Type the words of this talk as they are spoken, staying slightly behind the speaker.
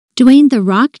Dwayne The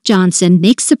Rock Johnson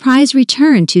makes surprise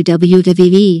return to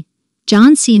WWE.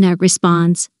 John Cena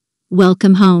responds,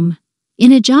 "Welcome home,"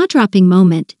 in a jaw-dropping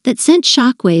moment that sent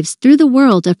shockwaves through the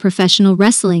world of professional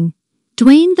wrestling.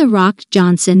 Dwayne The Rock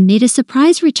Johnson made a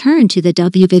surprise return to the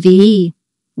WWE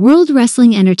World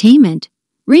Wrestling Entertainment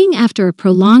ring after a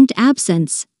prolonged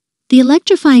absence. The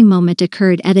electrifying moment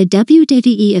occurred at a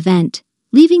WWE event,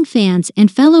 leaving fans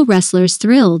and fellow wrestlers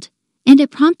thrilled, and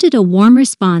it prompted a warm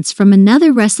response from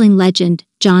another wrestling legend,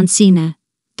 John Cena.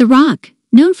 The Rock,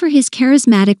 known for his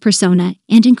charismatic persona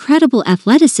and incredible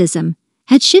athleticism,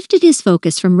 had shifted his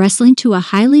focus from wrestling to a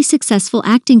highly successful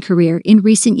acting career in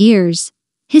recent years.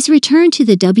 His return to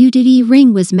the WWE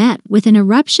ring was met with an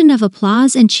eruption of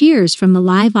applause and cheers from the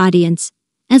live audience,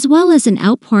 as well as an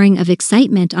outpouring of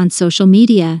excitement on social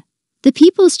media. The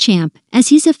People's Champ, as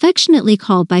he's affectionately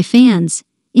called by fans,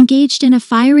 engaged in a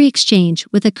fiery exchange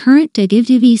with a current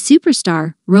WWE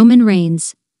superstar, Roman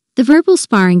Reigns. The verbal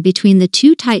sparring between the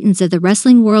two titans of the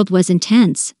wrestling world was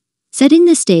intense, setting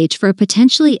the stage for a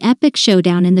potentially epic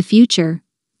showdown in the future.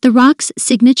 The Rock's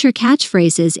signature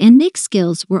catchphrases and mic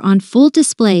skills were on full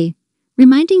display,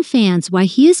 reminding fans why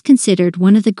he is considered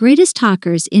one of the greatest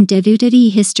talkers in WWE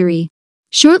history.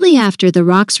 Shortly after The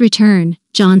Rock's return,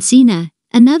 John Cena,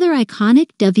 another iconic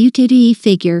WWE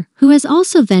figure who has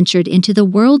also ventured into the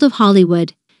world of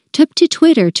Hollywood, took to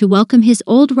Twitter to welcome his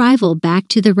old rival back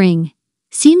to the ring.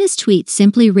 Cena's tweet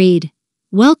simply read,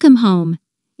 "Welcome home,"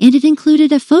 and it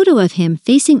included a photo of him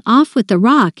facing off with The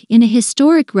Rock in a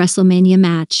historic WrestleMania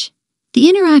match. The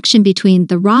interaction between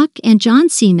The Rock and John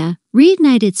Cena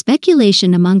reignited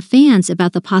speculation among fans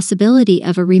about the possibility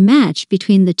of a rematch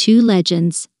between the two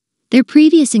legends. Their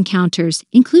previous encounters,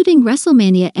 including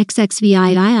WrestleMania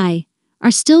XXVII,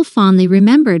 are still fondly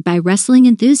remembered by wrestling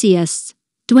enthusiasts.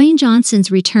 Dwayne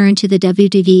Johnson's return to the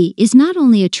WWE is not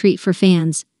only a treat for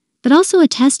fans, but also a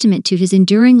testament to his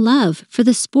enduring love for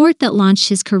the sport that launched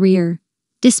his career.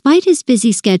 Despite his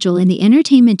busy schedule in the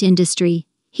entertainment industry,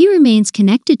 he remains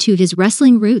connected to his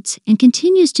wrestling roots and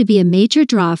continues to be a major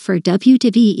draw for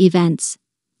WWE events.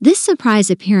 This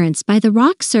surprise appearance by The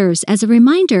Rock serves as a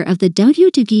reminder of the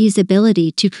WWE's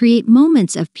ability to create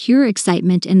moments of pure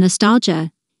excitement and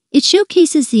nostalgia. It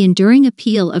showcases the enduring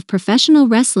appeal of professional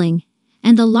wrestling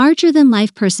and the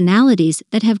larger-than-life personalities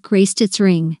that have graced its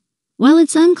ring. While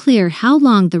it's unclear how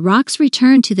long The Rock's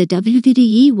return to the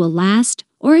WWE will last,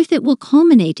 or if it will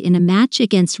culminate in a match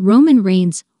against Roman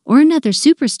Reigns or another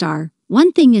superstar,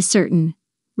 one thing is certain.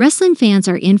 Wrestling fans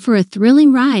are in for a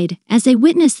thrilling ride as they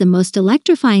witness the most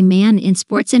electrifying man in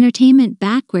sports entertainment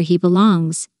back where he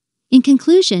belongs. In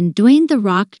conclusion, Dwayne The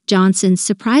Rock Johnson's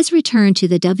surprise return to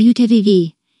the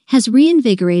WWE has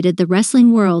reinvigorated the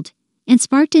wrestling world and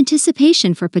sparked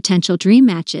anticipation for potential dream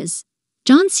matches.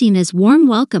 John Cena's warm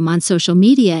welcome on social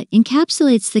media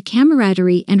encapsulates the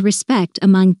camaraderie and respect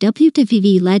among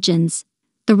WWE legends.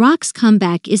 The Rock's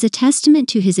comeback is a testament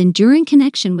to his enduring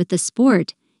connection with the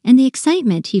sport and the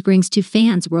excitement he brings to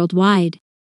fans worldwide.